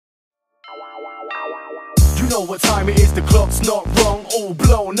know what time it is, the clock's not wrong. All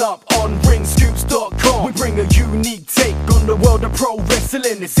blown up on ringscoops.com. We bring a unique take on the world of pro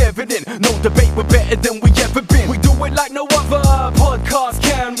wrestling. It's evident, no debate, we're better than we ever been. We do it like no other podcast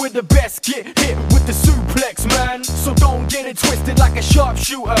can. We're the best, get hit with the suplex, man. So don't get it twisted like a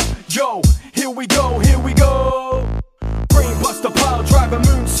sharpshooter. Yo, here we go, here we go. Brainbuster, pile driver,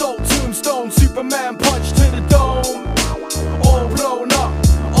 moonsault, tombstone, Superman punch to the dome. All blown up,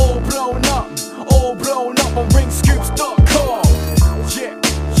 all blown up, all blown up on ringscoops.com. Yeah.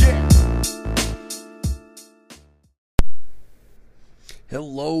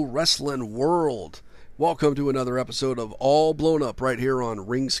 Hello, wrestling world. Welcome to another episode of All Blown Up right here on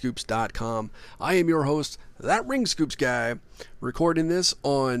ringscoops.com. I am your host, That Ringscoops Guy, recording this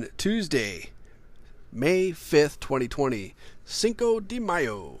on Tuesday, May 5th, 2020, Cinco de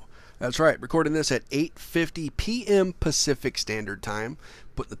Mayo. That's right, recording this at 8:50 p.m. Pacific Standard Time.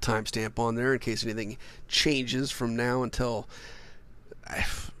 Put the timestamp on there in case anything changes from now until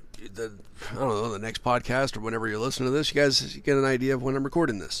the next podcast or whenever you listen to this. You guys get an idea of when I'm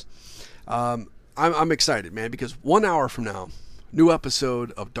recording this. I'm excited, man, because 1 hour from now, new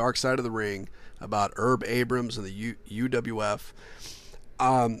episode of Dark Side of the Ring about Herb Abrams and the UWF.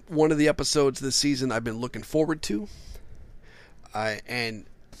 One of the episodes this season I've been looking forward to, and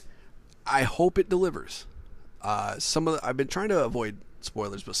I hope it delivers. I've been trying to avoid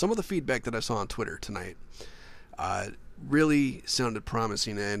spoilers, but some of the feedback that I saw on Twitter tonight really sounded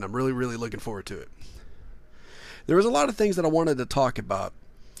promising, and I'm really, really looking forward to it. There was a lot of things that I wanted to talk about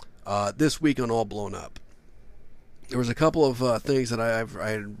this week on All Blown Up. There was a couple of things that I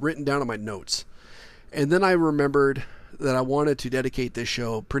had written down on my notes, and then I remembered that I wanted to dedicate this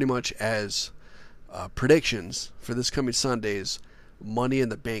show pretty much as predictions for this coming Sunday's Money in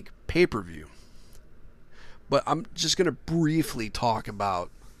the Bank pay-per-view. But I'm just going to briefly talk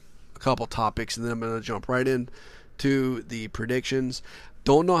about a couple topics, and then I'm going to jump right in to the predictions.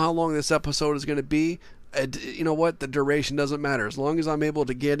 Don't know how long this episode is going to be. You know what? The duration doesn't matter. As long as I'm able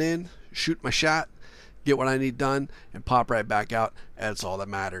to get in, shoot my shot, get what I need done, and pop right back out, that's all that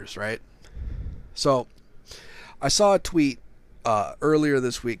matters, right? So, I saw a tweet earlier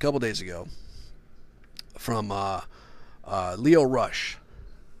this week, a couple days ago, from Lio Rush,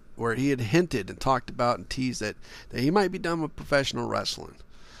 where he had hinted and talked about and teased that he might be done with professional wrestling.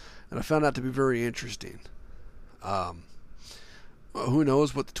 And I found that to be very interesting. Who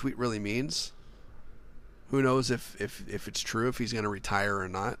knows what the tweet really means? Who knows if it's true, if he's going to retire or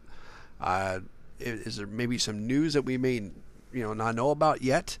not? Is there maybe some news that we may not know about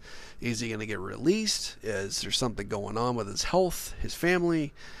yet? Is he going to get released? Is there something going on with his health, his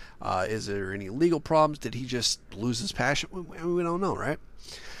family? Is there any legal problems? Did he just lose his passion? We don't know, right?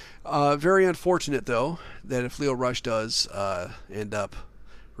 Very unfortunate, though, that if Lio Rush does end up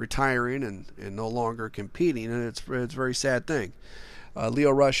retiring and no longer competing, and it's a very sad thing.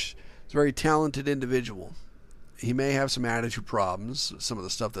 Lio Rush is a very talented individual. He may have some attitude problems, some of the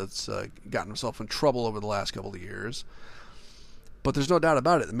stuff that's gotten himself in trouble over the last couple of years. But there's no doubt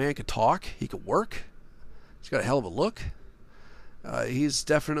about it. The man could talk. He could work. He's got a hell of a look. He's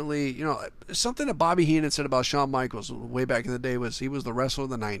definitely, something that Bobby Heenan said about Shawn Michaels way back in the day was he was the wrestler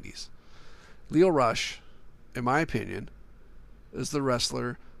of the 90s. Lio Rush, in my opinion, is the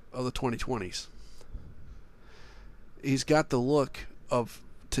wrestler of the 2020s. He's got the look of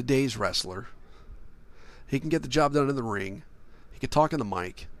today's wrestler. He can get the job done in the ring. He can talk in the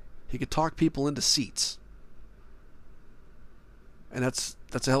mic. He can talk people into seats. And that's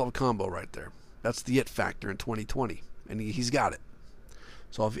a hell of a combo right there. That's the it factor in 2020. And he's got it.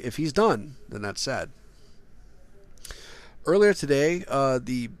 So if he's done, then that's sad. Earlier today,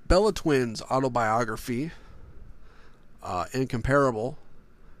 the Bella Twins autobiography, Incomparable,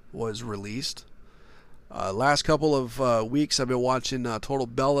 was released. Last couple of weeks, I've been watching Total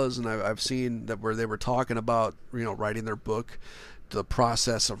Bellas, and I've seen that where they were talking about writing their book, the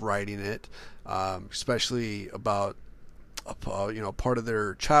process of writing it, especially about part of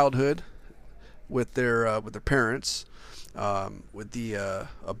their childhood with their parents, with the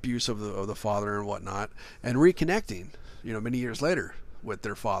abuse of the father and whatnot, and reconnecting many years later with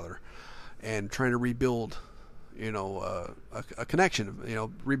their father, and trying to rebuild a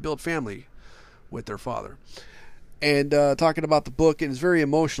connection, rebuild family with their father, and talking about the book. And it's very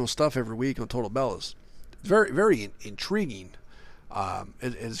emotional stuff every week on Total Bellas. It's very, very intriguing.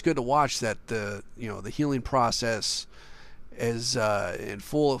 It's good to watch that the healing process is in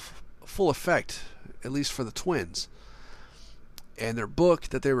full effect, at least for the twins. And their book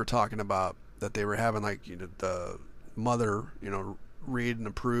that they were talking about, that they were having the mother read and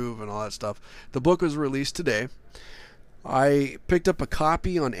approve and all that stuff. The book was released today. I picked up a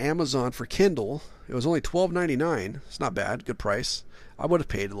copy on Amazon for Kindle. It was only $12.99. It's not bad, good price. I would have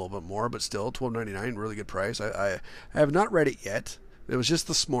paid a little bit more, but still, $12.99, really good price. I have not read it yet. It was just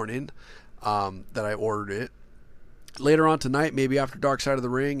this morning that I ordered it. Later on tonight, maybe after Dark Side of the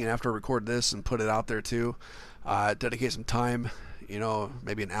Ring, and after I record this and put it out there too, dedicate some time,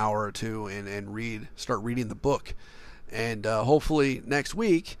 maybe an hour or two, and start reading the book. And hopefully next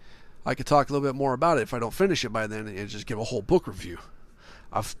week, I could talk a little bit more about it if I don't finish it by then, and just give a whole book review.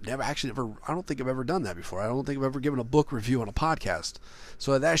 I don't think I've ever done that before. I don't think I've ever given a book review on a podcast.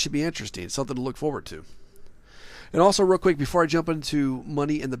 So that should be interesting. It's something to look forward to. And also, real quick, before I jump into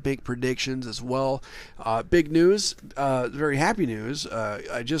Money in the Bank predictions as well, big news, very happy news.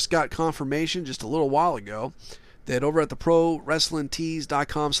 I just got confirmation just a little while ago that over at the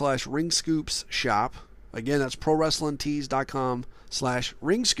ProWrestlingTees.com/ringscoops shop, again, that's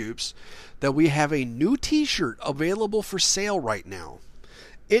ProWrestlingTees.com/ringscoops, that we have a new t-shirt available for sale right now.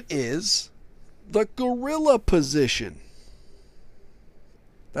 It is the Gorilla Position.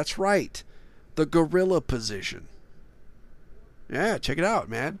 That's right, the Gorilla Position. Yeah, check it out,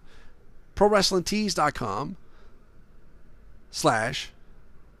 man.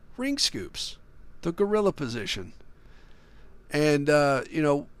 ProWrestlingTees.com/ringscoops. The Gorilla Position. And,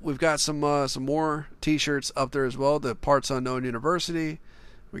 we've got some more t-shirts up there as well. The Parts Unknown University.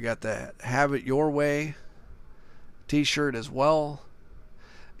 We got the Have It Your Way t-shirt as well.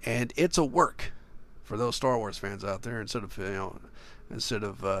 And it's a work for those Star Wars fans out there. Instead of it's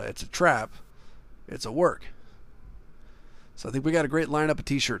a trap, it's a work. So I think we got a great lineup of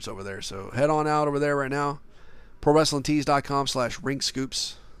t-shirts over there. So head on out over there right now.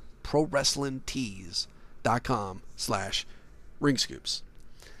 ProWrestlingTees.com/ringscoops. ProWrestlingTees.com/ringscoops.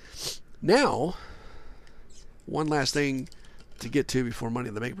 Now, one last thing to get to before Money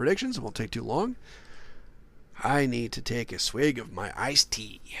in the Bank predictions. It won't take too long. I need to take a swig of my iced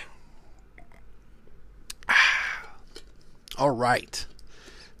tea. All right.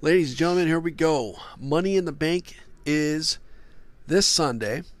 Ladies and gentlemen, here we go. Money in the Bank is this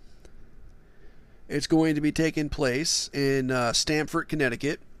Sunday. It's going to be taking place in Stamford,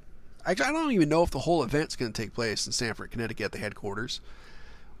 Connecticut. Actually, I don't even know if the whole event's going to take place in Stamford, Connecticut at the headquarters,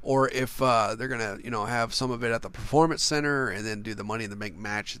 or if they're going to, have some of it at the Performance Center and then do the Money in the Bank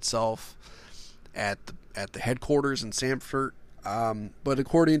match itself at the headquarters in Stamford. But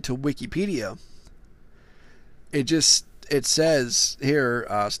according to Wikipedia, it says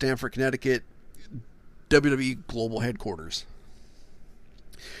here, Stamford, Connecticut, WWE Global Headquarters.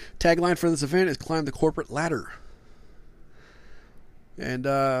 Tagline for this event is "Climb the Corporate Ladder." And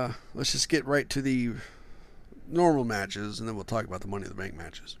let's just get right to the normal matches, and then we'll talk about the Money in the Bank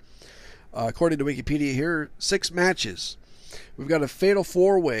matches. According to Wikipedia here, 6 matches. We've got a Fatal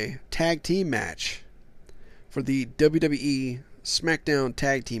 4-Way Tag Team match for the WWE SmackDown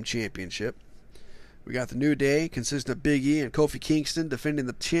Tag Team Championship. We got the New Day, consisting of Big E and Kofi Kingston, defending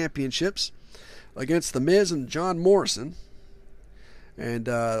the championships against The Miz and John Morrison. And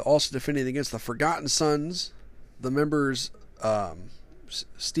also defending against the Forgotten Sons, the members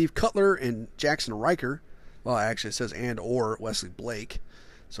Steve Cutler and Jackson Riker. Well, actually it says or Wesley Blake,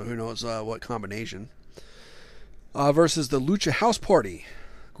 so who knows what combination. Versus the Lucha House Party,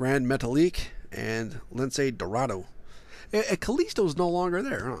 Grand Metalik and Lince Dorado. And Kalisto's no longer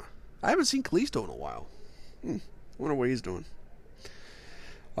there, huh? I haven't seen Kalisto in a while. Wonder what he's doing.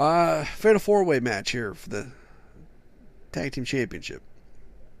 Fatal 4-Way match here for the Tag Team Championship.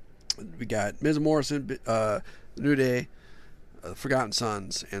 We got Miz Morrison, New Day, Forgotten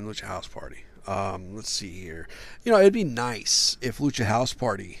Sons, and Lucha House Party. Let's see here. It'd be nice if Lucha House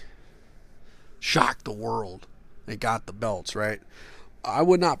Party shocked the world and got the belts, right? I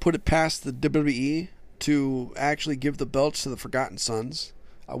would not put it past the WWE to actually give the belts to the Forgotten Sons.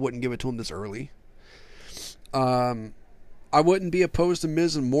 I wouldn't give it to them this early. I wouldn't be opposed to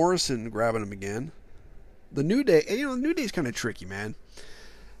Miz and Morrison grabbing them again. The New Day, the New Day's kind of tricky, man.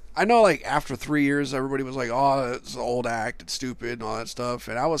 I know, after 3 years, everybody was like, oh, it's an old act, it's stupid, and all that stuff.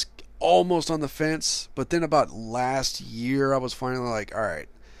 And I was almost on the fence. But then about last year, I was finally like, all right,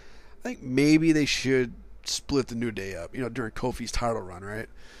 I think maybe they should split the New Day up, during Kofi's title run, right?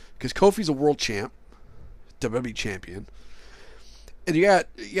 Because Kofi's a world champ, WWE champion. And you got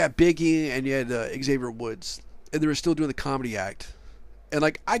Big E and you had Xavier Woods. And they were still doing the comedy act.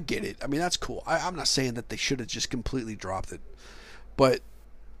 And, I get it. I mean, that's cool. I'm not saying that they should have just completely dropped it. But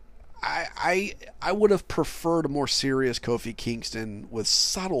I would have preferred a more serious Kofi Kingston with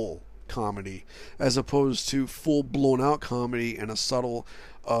subtle comedy as opposed to full blown out comedy and a subtle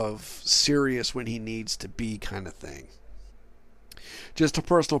of serious when he needs to be kind of thing. Just a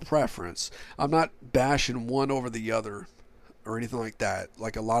personal preference. I'm not bashing one over the other or anything like that,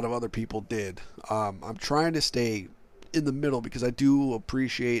 like a lot of other people did. I'm trying to stay in the middle because I do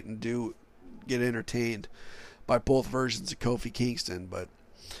appreciate and do get entertained by both versions of Kofi Kingston, but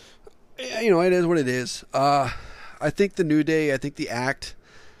you know, it is what it is. I think the New Day, I think the act,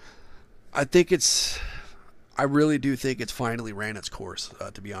 I really do think it's finally ran its course,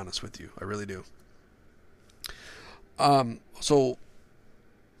 to be honest with you. I really do. So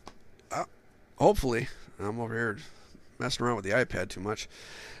hopefully, I'm over here messing around with the iPad too much.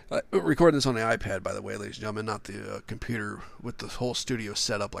 Recording this on the iPad, by the way, ladies and gentlemen, not the computer with the whole studio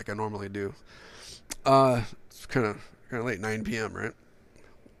set up like I normally do. It's kind of late, 9 p.m., right?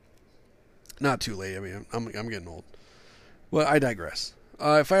 Not too late. I mean, I'm getting old. Well, I digress.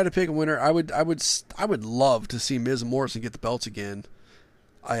 If I had to pick a winner, I would love to see Miz and Morrison get the belts again.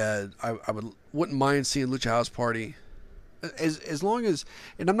 I wouldn't mind seeing Lucha House Party, as long as,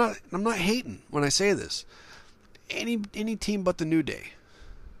 and I'm not hating when I say this. Any team but the New Day,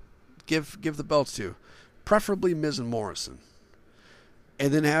 give the belts to, preferably Miz and Morrison,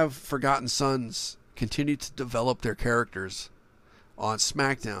 and then have Forgotten Sons continue to develop their characters on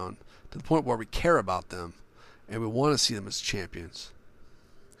SmackDown to the point where we care about them and we want to see them as champions.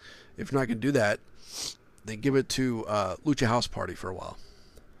 If you're not going to do that, then give it to Lucha House Party for a while.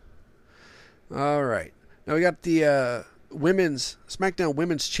 All right. Now we got the SmackDown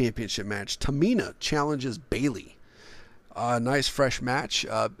Women's Championship match. Tamina challenges Bayley. Nice fresh match.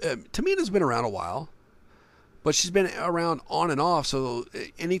 Tamina's been around a while, but she's been around on and off, so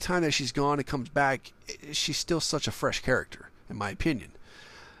anytime that she's gone and comes back, she's still such a fresh character, in my opinion.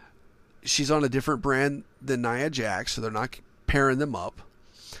 She's on a different brand than Nia Jax, so they're not pairing them up.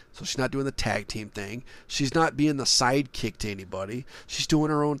 So she's not doing the tag team thing. She's not being the sidekick to anybody. She's doing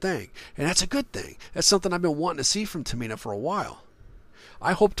her own thing. And that's a good thing. That's something I've been wanting to see from Tamina for a while.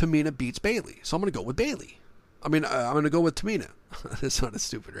 I hope Tamina beats Bayley, so I'm going to go with Bayley. I'm going to go with Tamina. That sounded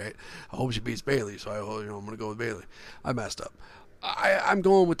stupid, right? I hope she beats Bayley, so I'm going to go with Bayley. I messed up. I'm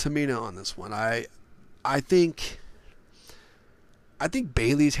going with Tamina on this one. I think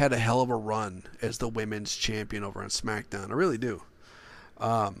Bayley's had a hell of a run as the women's champion over on SmackDown. I really do.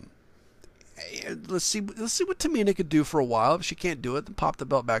 Let's see what Tamina could do for a while. If she can't do it, then pop the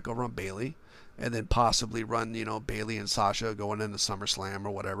belt back over on Bayley, and then possibly run, Bayley and Sasha going into SummerSlam or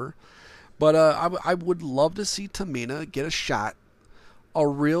whatever. But I would love to see Tamina get a shot, a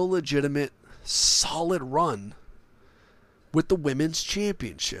real legitimate, solid run with the women's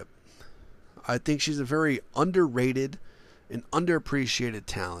championship. I think she's a very underrated and underappreciated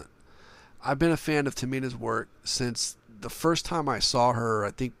talent. I've been a fan of Tamina's work since the first time I saw her,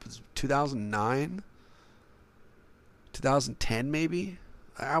 I think it was 2009, 2010 maybe.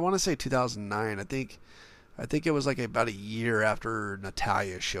 I want to say 2009. I think it was like about a year after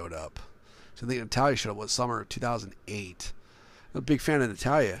Natalya showed up. So I think Natalya showed up was summer 2008. I'm a big fan of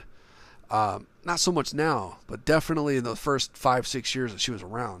Natalya. Not so much now, but definitely in the first 5-6 years that she was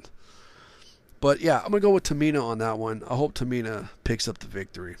around. But yeah, I'm going to go with Tamina on that one. I hope Tamina picks up the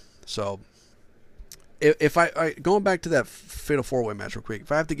victory. So if I going back to that Fatal 4-Way match real quick,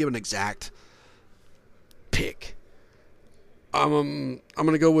 if I have to give an exact pick, I'm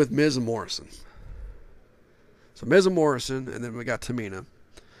going to go with Miz and Morrison. So Miz and Morrison, and then we got Tamina.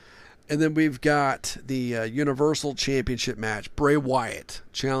 And then we've got the Universal Championship match. Bray Wyatt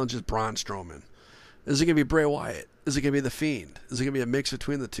challenges Braun Strowman. Is it going to be Bray Wyatt? Is it going to be The Fiend? Is it going to be a mix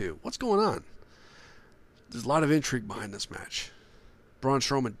between the two? What's going on? There's a lot of intrigue behind this match. Braun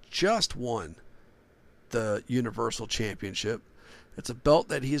Strowman just won the Universal Championship. It's a belt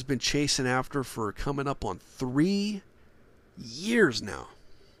that he has been chasing after for coming up on 3 years now.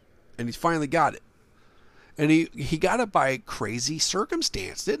 And he's finally got it. And he got it by crazy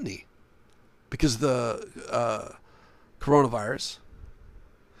circumstance, didn't he? Because the coronavirus,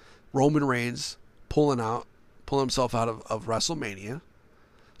 Roman Reigns pulling himself out of WrestleMania.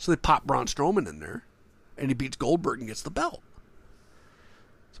 So they pop Braun Strowman in there, and he beats Goldberg and gets the belt.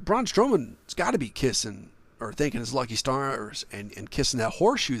 So Braun Strowman's got to be kissing or thanking his lucky stars and kissing that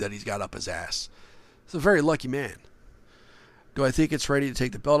horseshoe that he's got up his ass. He's a very lucky man. Do I think it's ready to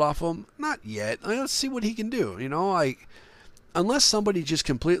take the belt off him? Not yet. Let's see what he can do. Unless somebody just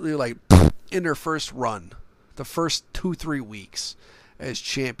completely in their first run, the first 2-3 weeks as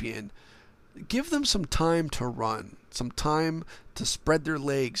champion, give them some time to run, some time to spread their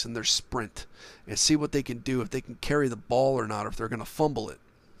legs in their sprint and see what they can do, if they can carry the ball or not, or if they're going to fumble it.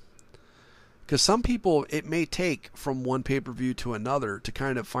 Because some people, it may take from one pay-per-view to another to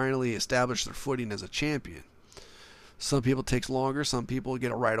kind of finally establish their footing as a champion. Some people it takes longer, some people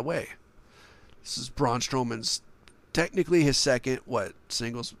get it right away. This is Braun Strowman's technically his second,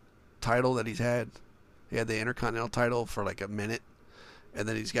 singles title that he's had. He had the Intercontinental title for like a minute, and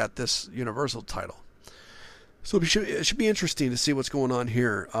then he's got this Universal title. So it should be interesting to see what's going on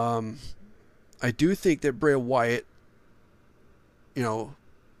here. I do think that Bray Wyatt,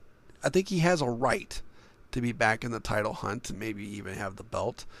 I think he has a right to be back in the title hunt and maybe even have the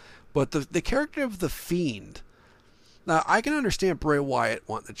belt. But the character of The Fiend, now I can understand Bray Wyatt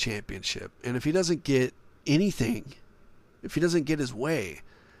wanting the championship, and if he doesn't get anything, if he doesn't get his way,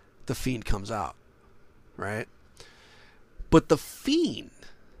 The Fiend comes out, right? But The Fiend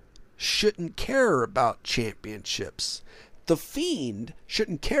shouldn't care about championships. The Fiend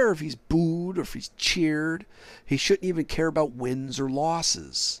shouldn't care if he's booed or if he's cheered. He shouldn't even care about wins or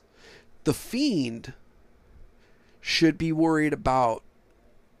losses. The Fiend should be worried about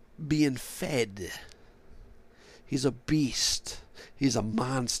being fed. He's a beast. He's a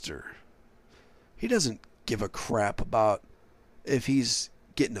monster. He doesn't give a crap about if he's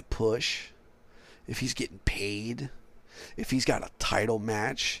getting a push, if he's getting paid, if he's got a title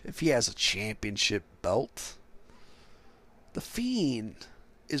match, if he has a championship belt. The Fiend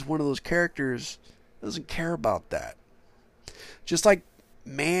is one of those characters that doesn't care about that. Just like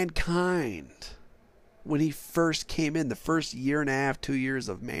Mankind, when he first came in, the first year and a half, 2 years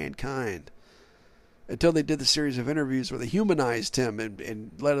of Mankind, until they did the series of interviews where they humanized him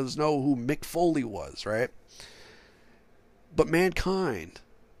and let us know who Mick Foley was, right? But Mankind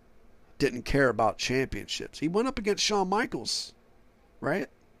didn't care about championships. He went up against Shawn Michaels, right?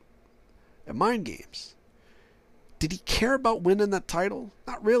 At Mind Games. Did he care about winning that title?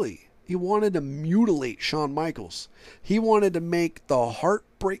 Not really. He wanted to mutilate Shawn Michaels. He wanted to make the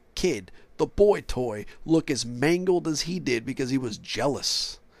Heartbreak Kid, the boy toy, look as mangled as he did because he was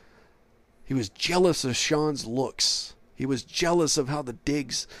jealous. He was jealous of Shawn's looks. He was jealous of how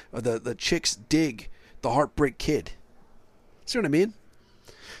the chicks dig the Heartbreak Kid. See what I mean?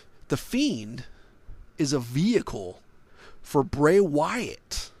 The Fiend is a vehicle for Bray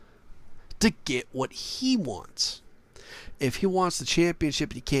Wyatt to get what he wants. If he wants the championship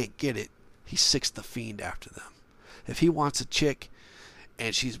and he can't get it, he sicks The Fiend after them. If he wants a chick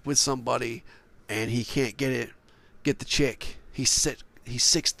and she's with somebody and he can't get the chick, he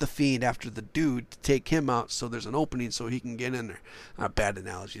sicks The Fiend after the dude to take him out so there's an opening so he can get in there. Not a bad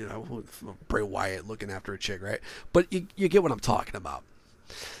analogy, Bray Wyatt looking after a chick, right? But you get what I'm talking about.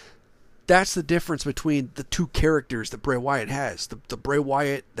 That's the difference between the two characters that Bray Wyatt has. The Bray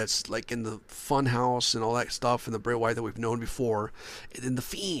Wyatt that's like in the fun house and all that stuff, and the Bray Wyatt that we've known before, and then The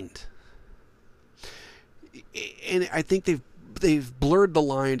Fiend. And I think they've blurred the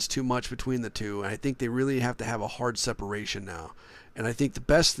lines too much between the two, and I think they really have to have a hard separation now. And I think the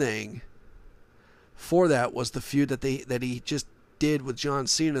best thing for that was the feud that he just did with John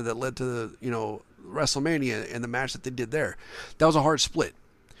Cena that led to the WrestleMania and the match that they did there. That was a hard split.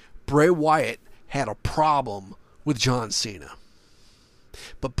 Bray Wyatt had a problem with John Cena.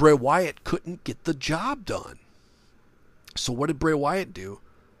 But Bray Wyatt couldn't get the job done. So what did Bray Wyatt do?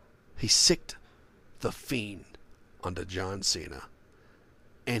 He sicked The Fiend onto John Cena.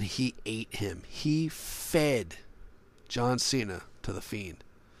 And he ate him. He fed John Cena to The Fiend.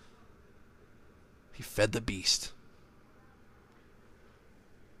 He fed the beast.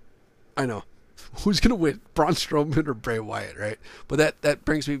 I know. Who's going to win, Braun Strowman or Bray Wyatt, right? But that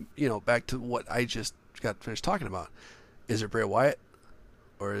brings me, back to what I just got finished talking about. Is it Bray Wyatt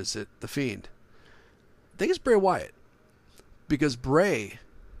or is it The Fiend? I think it's Bray Wyatt because Bray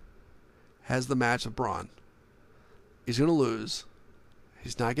has the match with Braun. He's going to lose.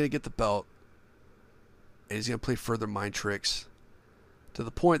 He's not going to get the belt. And he's going to play further mind tricks to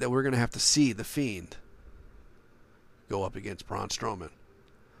the point that we're going to have to see The Fiend go up against Braun Strowman.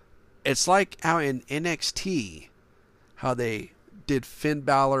 It's like how in NXT, how they did Finn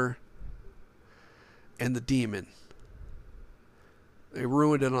Balor and the Demon. They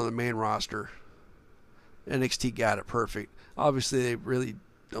ruined it on the main roster. NXT got it perfect. Obviously, they really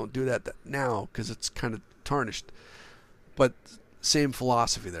don't do that now because it's kind of tarnished. But same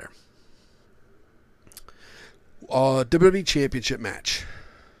philosophy there. WWE Championship match.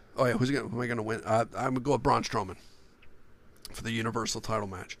 Oh yeah, who am I going to win? I'm going to go with Braun Strowman for the Universal title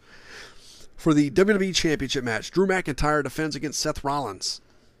match. For the WWE Championship match, Drew McIntyre defends against Seth Rollins.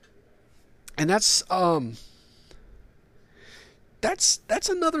 And that's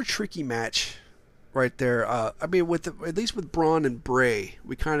another tricky match right there. I mean, at least with Braun and Bray,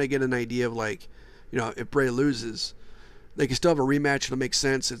 we kind of get an idea of if Bray loses, they can still have a rematch. It'll make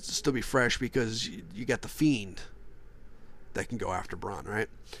sense. It'll still be fresh because you got The Fiend that can go after Braun, right?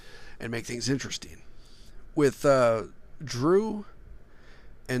 And make things interesting. With Drew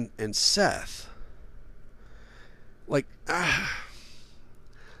and Seth, Like,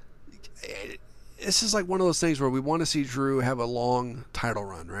 this is like one of those things where we want to see Drew have a long title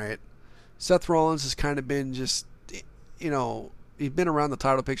run, right? Seth Rollins has kind of been just, you know, he's been around the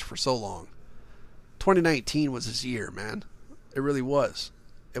title picture for so long. 2019 was his year, man. It really was.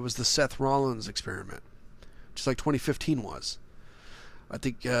 It was the Seth Rollins experiment, just like 2015 was. I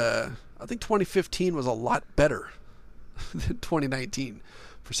think 2015 was a lot better than 2019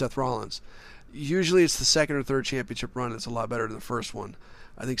 for Seth Rollins. Usually it's the second or third championship run that's a lot better than the first one.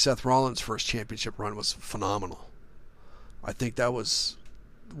 I think Seth Rollins' first championship run was phenomenal. I think that was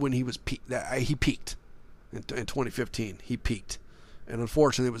when he was he peaked in 2015. He peaked, and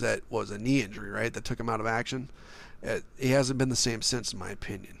unfortunately it was a knee injury, right, that took him out of action. He hasn't been the same since, in my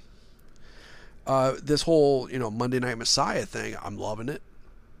opinion. This whole Monday Night Messiah thing, I'm loving it.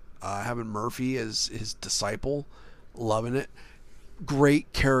 Having Murphy as his disciple, loving it.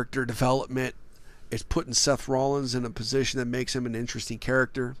 Great character development. It's putting Seth Rollins in a position that makes him an interesting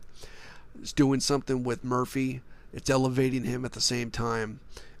character. It's doing something with Murphy. It's elevating him at the same time.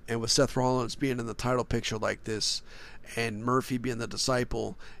 And with Seth Rollins being in the title picture like this, and Murphy being the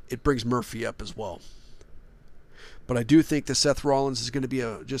disciple, it brings Murphy up as well. But I do think that Seth Rollins is going to be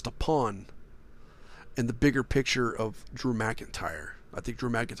just a pawn in the bigger picture of Drew McIntyre. I think Drew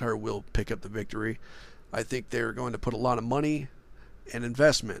McIntyre will pick up the victory. I think they're going to put a lot of money and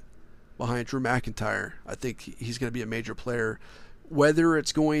investment behind Drew McIntyre. I think he's going to be a major player. Whether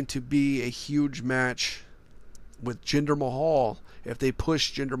it's going to be a huge match with Jinder Mahal, if they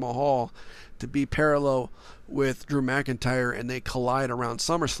push Jinder Mahal to be parallel with Drew McIntyre and they collide around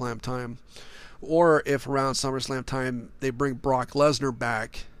SummerSlam time, or if around SummerSlam time they bring Brock Lesnar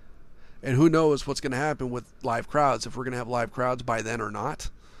back, and who knows what's going to happen with live crowds, if we're going to have live crowds by then or not.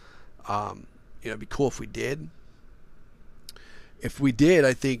 It'd be cool if we did. If we did,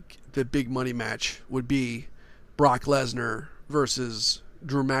 I think the big money match would be Brock Lesnar versus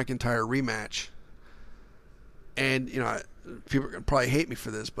Drew McIntyre rematch. And, people are going to probably hate me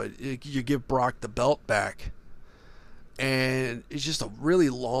for this, but you give Brock the belt back. And it's just a really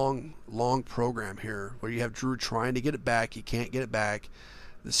long program here where you have Drew trying to get it back. He can't get it back.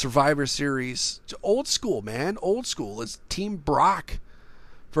 The Survivor Series, it's old school, man. Old school. It's Team Brock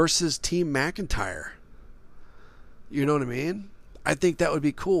versus Team McIntyre. You know what I mean? I think that would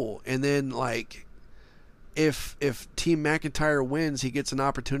be cool. And then, like, if Team McIntyre wins, he gets an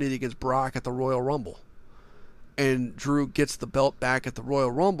opportunity against Brock at the Royal Rumble. And Drew gets the belt back at the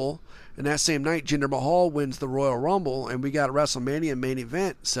Royal Rumble. And that same night, Jinder Mahal wins the Royal Rumble. And we got a WrestleMania main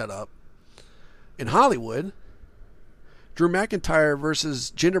event set up in Hollywood. Drew McIntyre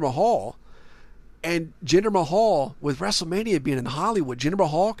versus Jinder Mahal. And Jinder Mahal, with WrestleMania being in Hollywood, Jinder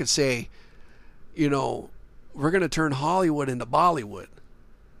Mahal could say, we're going to turn Hollywood into Bollywood.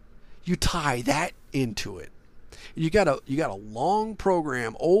 You tie that into it. You got a long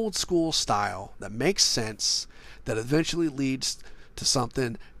program, old school style, that makes sense, that eventually leads to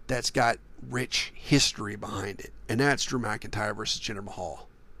something that's got rich history behind it. And that's Drew McIntyre versus Jinder Mahal.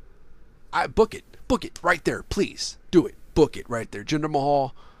 Book it right there, please. Do it. Book it right there. Jinder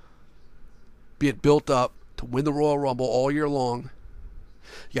Mahal being built up to win the Royal Rumble all year long.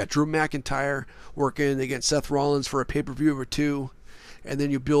 You got Drew McIntyre working against Seth Rollins for a pay-per-view or two. And then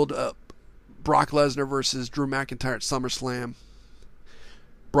you build up Brock Lesnar versus Drew McIntyre at SummerSlam.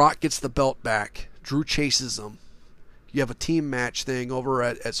 Brock gets the belt back. Drew chases him. You have a team match thing over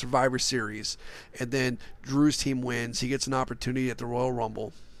at Survivor Series. And then Drew's team wins. He gets an opportunity at the Royal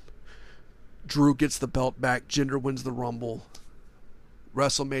Rumble. Drew gets the belt back. Jinder wins the Rumble.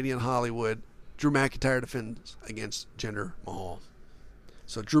 WrestleMania in Hollywood. Drew McIntyre defends against Jinder Mahal.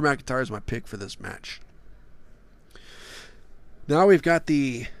 So Drew McIntyre is my pick for this match. Now we've got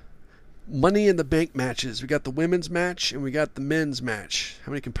the Money in the Bank matches. We got the women's match and we got the men's match.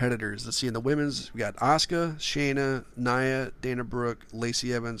 How many competitors? Let's see. In the women's, we got Asuka, Shayna, Nia, Dana Brooke,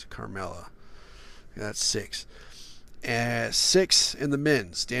 Lacey Evans, Carmella. That's 6. 6 in the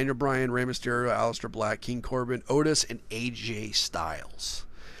men's. Daniel Bryan, Rey Mysterio, Aleister Black, King Corbin, Otis, and AJ Styles.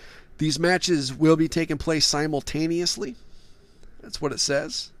 These matches will be taking place simultaneously. That's what it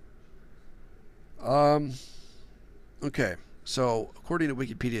says. Okay. So, according to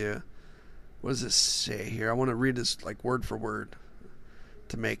Wikipedia, what does this say here? I want to read this like word for word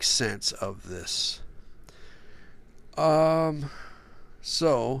to make sense of this.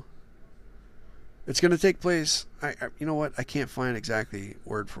 So it's going to take place. You know what? I can't find exactly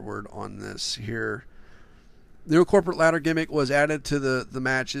word for word on this here. The new corporate ladder gimmick was added to the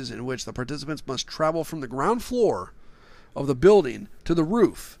matches, in which the participants must travel from the ground floor of the building to the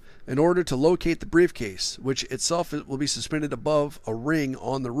roof in order to locate the briefcase, which itself will be suspended above a ring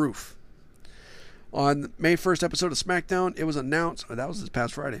on the roof. On May 1st episode of SmackDown, it was announced, that was this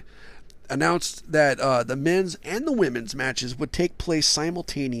past Friday, announced that the men's and the women's matches would take place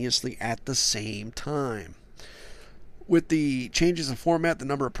simultaneously at the same time. With the changes in format, the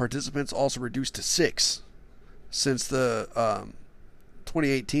number of participants also reduced to 6. Since the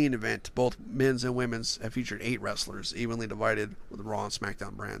 2018 event, both men's and women's have featured 8 wrestlers, evenly divided with the Raw and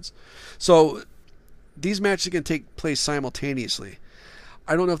SmackDown brands. So these matches are going to take place simultaneously.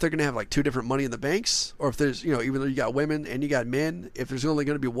 I don't know if they're going to have like 2 different Money in the Banks, or if there's, even though you got women and you got men, if there's only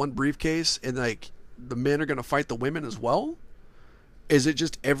going to be one briefcase and like the men are going to fight the women as well. Is it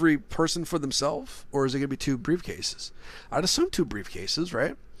just every person for themselves, or is it going to be 2 briefcases? I'd assume 2 briefcases,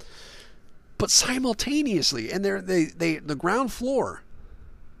 right? But simultaneously, and they the ground floor,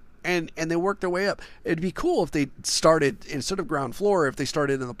 and they work their way up. It'd be cool if they started, instead of ground floor, if they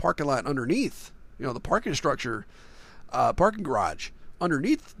started in the parking lot underneath, the parking structure, parking garage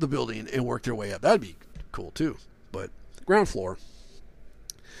underneath the building, and work their way up. That'd be cool too. But ground floor.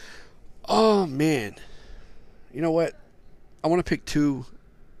 Oh man, you know what? I want to pick two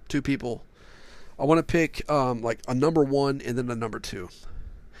people. I want to pick like a number 1 and then a number 2.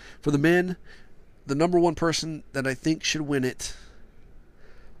 For the men, the number 1 person that I think should win it,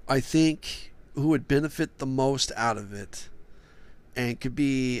 I think who would benefit the most out of it and could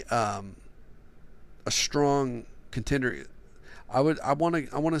be a strong contender. I want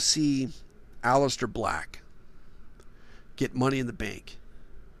to see Aleister Black get Money in the Bank.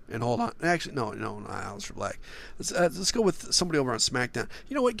 And hold on, actually, no, not Aleister Black. Let's go with somebody over on SmackDown.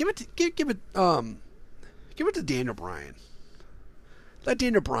 You know what? Give it to Daniel Bryan. Let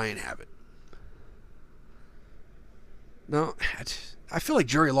Daniel Bryan have it. No, I feel like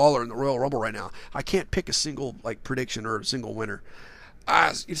Jerry Lawler in the Royal Rumble right now. I can't pick a single like prediction or a single winner.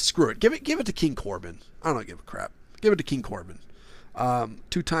 Screw it. Give it to King Corbin. I don't give a crap. Give it to King Corbin.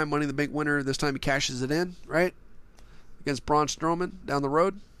 2-time Money in the Bank winner. This time he cashes it in, right? Against Braun Strowman down the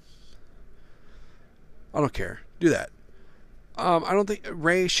road. I don't care. Do that. I don't think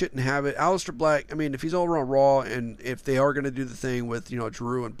Ray shouldn't have it. Aleister Black, I mean, if he's over on Raw, and if they are going to do the thing with,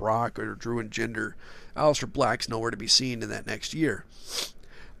 Drew and Brock or Drew and Jinder, Aleister Black's nowhere to be seen in that next year.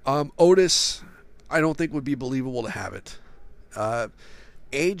 Otis, I don't think would be believable to have it.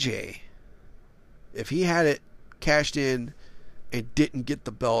 AJ, if he had it cashed in and didn't get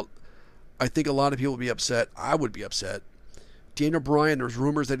the belt, I think a lot of people would be upset. I would be upset. Daniel Bryan, there's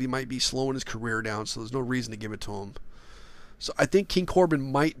rumors that he might be slowing his career down, so there's no reason to give it to him. So I think King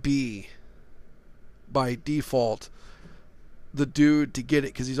Corbin might be, by default, the dude to get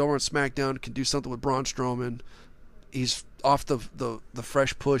it, because he's over on SmackDown, can do something with Braun Strowman. He's off the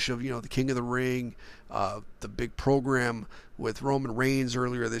fresh push of, the King of the Ring, the big program with Roman Reigns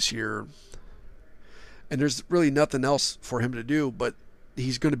earlier this year. And there's really nothing else for him to do, but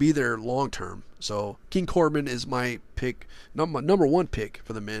he's going to be there long term. So King Corbin is my pick, number 1 pick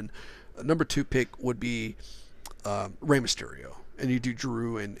for the men. Number 2 pick would be Rey Mysterio. And you do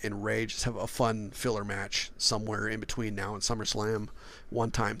Drew and Ray, just have a fun filler match somewhere in between now and SummerSlam,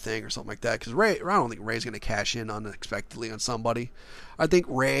 one-time thing or something like that. Because I don't think Ray's going to cash in unexpectedly on somebody. I think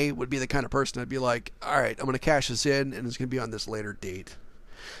Ray would be the kind of person that'd be like, all right, I'm going to cash this in, and it's going to be on this later date.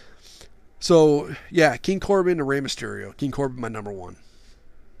 So, yeah, King Corbin and Rey Mysterio. King Corbin, my number 1.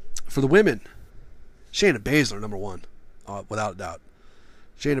 For the women, Shayna Baszler, number 1, without a doubt.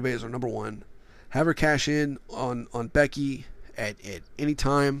 Shayna Baszler, number 1. Have her cash in on Becky at any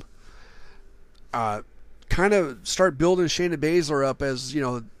time. Kind of start building Shayna Baszler up as,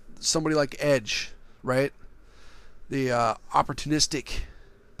 somebody like Edge, right? The opportunistic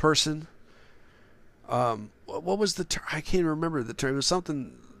person. What was the term? I can't remember the term. It was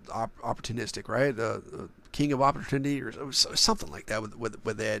something opportunistic, right? King of Opportunity, or something like that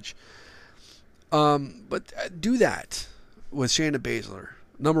with Edge. But do that with Shayna Baszler,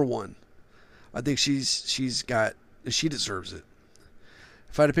 number 1. I think she deserves it.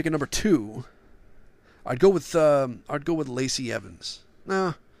 If I had to pick a number 2, I'd go with Lacey Evans.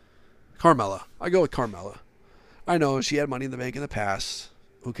 Nah, Carmella. I'd go with Carmella. I know she had Money in the Bank in the past.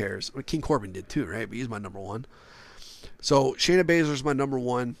 Who cares? I mean, King Corbin did too, right? But he's my number 1. So Shayna Baszler is my number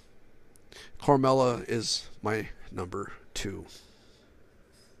 1. Carmella is my number 2.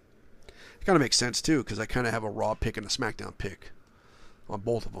 It kind of makes sense too, because I kind of have a Raw pick and a SmackDown pick on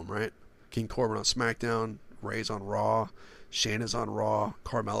both of them, right? King Corbin on SmackDown, Ray's on Raw, Shayna's on Raw,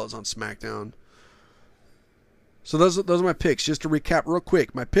 Carmella's on SmackDown. So those are my picks. Just to recap real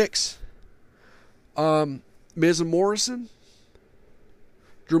quick, my picks: Miz and Morrison,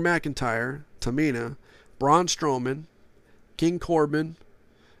 Drew McIntyre, Tamina, Braun Strowman, King Corbin,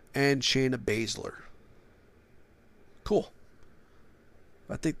 and Shayna Baszler. Cool.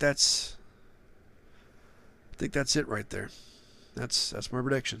 I think that's think that's it right there. That's my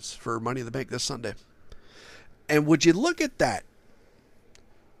predictions for Money in the Bank this Sunday. And would you look at that?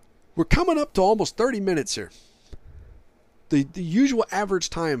 We're coming up to almost 30 minutes here. The usual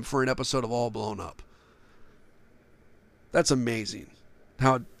average time for an episode of All Blown Up. That's amazing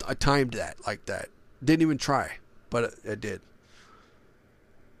how I timed that like that. Didn't even try, but it did.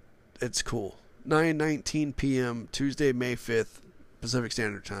 It's cool. 9:19 p.m. Tuesday, May 5th, Pacific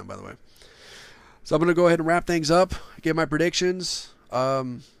Standard Time, by the way. So I'm going to go ahead and wrap things up. Give my predictions.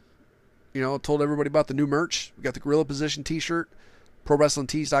 Told everybody about the new merch. We got the Gorilla Position t-shirt.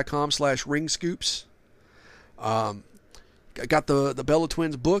 ProWrestlingTees.com/ringscoops. I got the Bella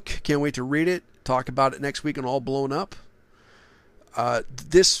Twins book. Can't wait to read it. Talk about it next week on All Blown Up.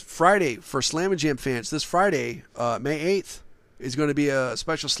 This Friday, for Slam & Jam fans, this Friday, May 8th, is going to be a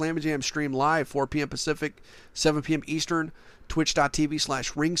special Slam & Jam stream live, 4 p.m. Pacific, 7 p.m. Eastern,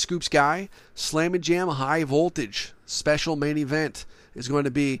 twitch.tv/ringscoopsguy. Slam & Jam High Voltage special main event is going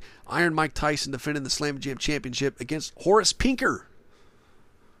to be Iron Mike Tyson defending the Slam & Jam Championship against Horace Pinker.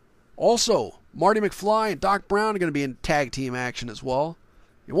 Also, Marty McFly and Doc Brown are going to be in tag team action as well.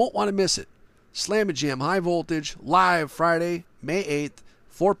 You won't want to miss it. Slam & Jam High Voltage live Friday, May 8th,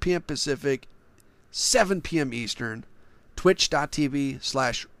 4 p.m. Pacific, 7 p.m. Eastern,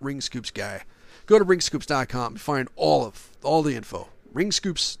 twitch.tv/ringscoopsguy. Go to ringscoops.com and find all the info.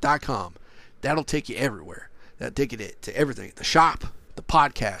 Ringscoops.com. That'll take you everywhere. That'll take you to everything. The shop, the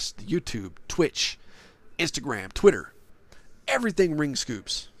podcast, the YouTube, Twitch, Instagram, Twitter. Everything Ring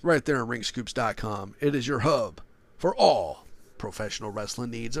Scoops. Right there on ringscoops.com. It is your hub for all professional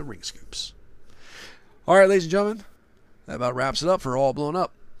wrestling needs of Ring Scoops. All right, ladies and gentlemen. That about wraps it up for All Blown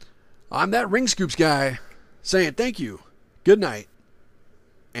Up. I'm that Ring Scoops guy saying thank you, good night,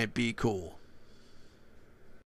 and be cool.